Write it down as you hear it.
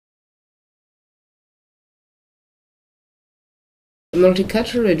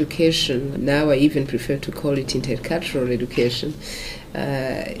Multicultural education, now I even prefer to call it intercultural education,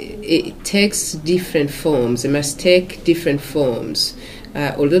 it takes different forms. It must take different forms.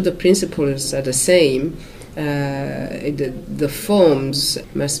 Although the principles are the same, the forms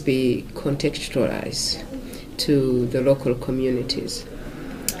must be contextualized to the local communities.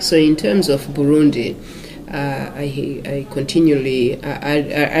 So in terms of Burundi, I continually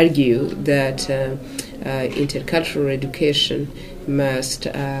argue that intercultural education must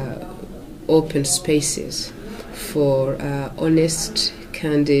open spaces for honest,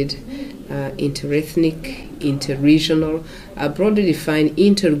 candid, interethnic, interregional, broadly defined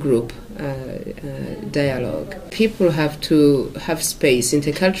intergroup dialogue. People have to have space.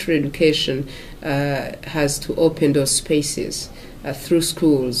 Intercultural education has to open those spaces through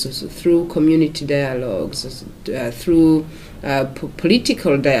schools, through community dialogues, through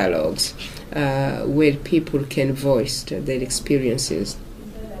political dialogues, where people can voice their experiences.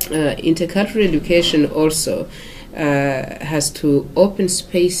 Intercultural education also has to open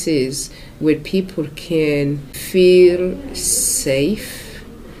spaces where people can feel safe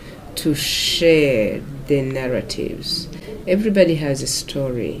to share their narratives. Everybody has a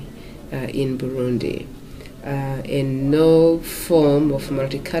story in Burundi, and no form of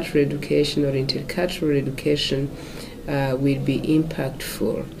multicultural education or intercultural education will be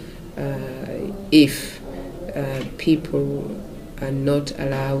impactful if people are not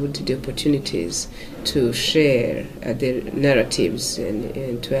allowed the opportunities to share their narratives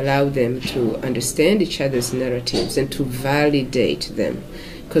and to allow them to understand each other's narratives and to validate them.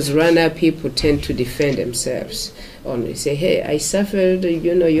 Because right now people tend to defend themselves. Only say, hey, I suffered,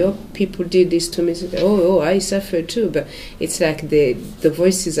 your people did this to me. Oh, I suffered too. But it's like the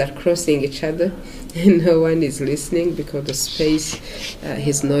voices are crossing each other and no one is listening because the space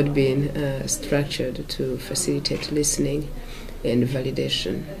has not been structured to facilitate listening and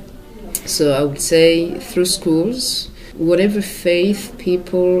validation. So I would say through schools, whatever faith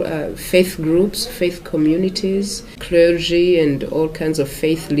people, faith groups, faith communities, clergy and all kinds of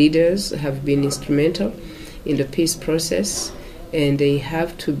faith leaders have been instrumental in the peace process, and they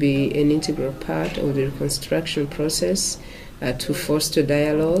have to be an integral part of the reconstruction process to foster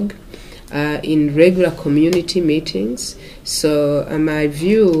dialogue in regular community meetings. So my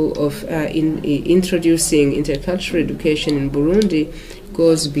view of introducing intercultural education in Burundi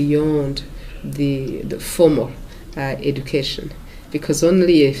goes beyond the formal education, because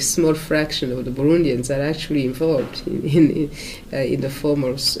only a small fraction of the Burundians are actually involved in the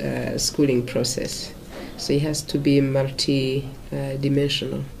formal schooling process. So it has to be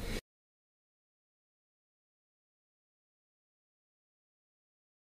multi-dimensional.